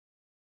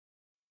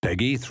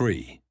Peggy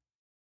 3.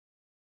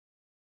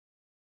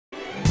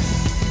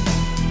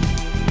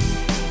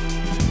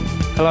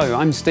 Hello,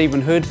 I'm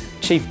Stephen Hood,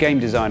 Chief Game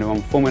Designer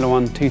on Formula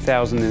 1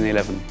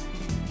 2011.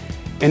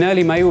 In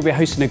early May we'll be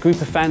hosting a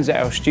group of fans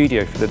at our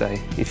studio for the day.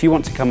 If you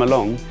want to come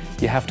along,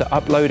 you have to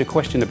upload a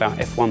question about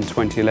F1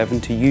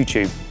 2011 to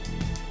YouTube.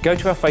 Go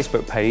to our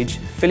Facebook page,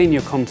 fill in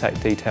your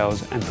contact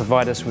details and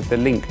provide us with the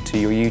link to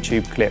your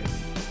YouTube clip.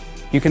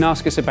 You can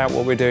ask us about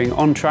what we're doing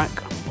on track,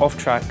 off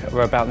track,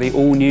 or about the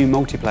all-new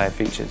multiplayer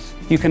features.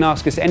 You can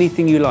ask us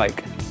anything you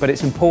like, but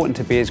it's important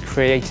to be as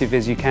creative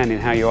as you can in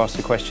how you ask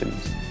the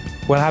questions.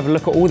 We'll have a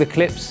look at all the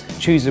clips,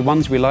 choose the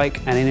ones we like,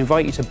 and then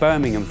invite you to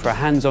Birmingham for a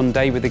hands-on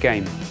day with the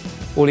game.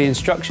 All the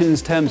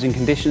instructions, terms and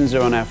conditions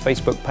are on our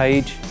Facebook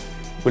page.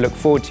 We look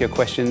forward to your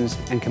questions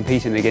and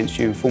competing against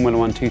you in Formula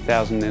 1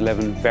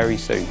 2011 very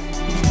soon.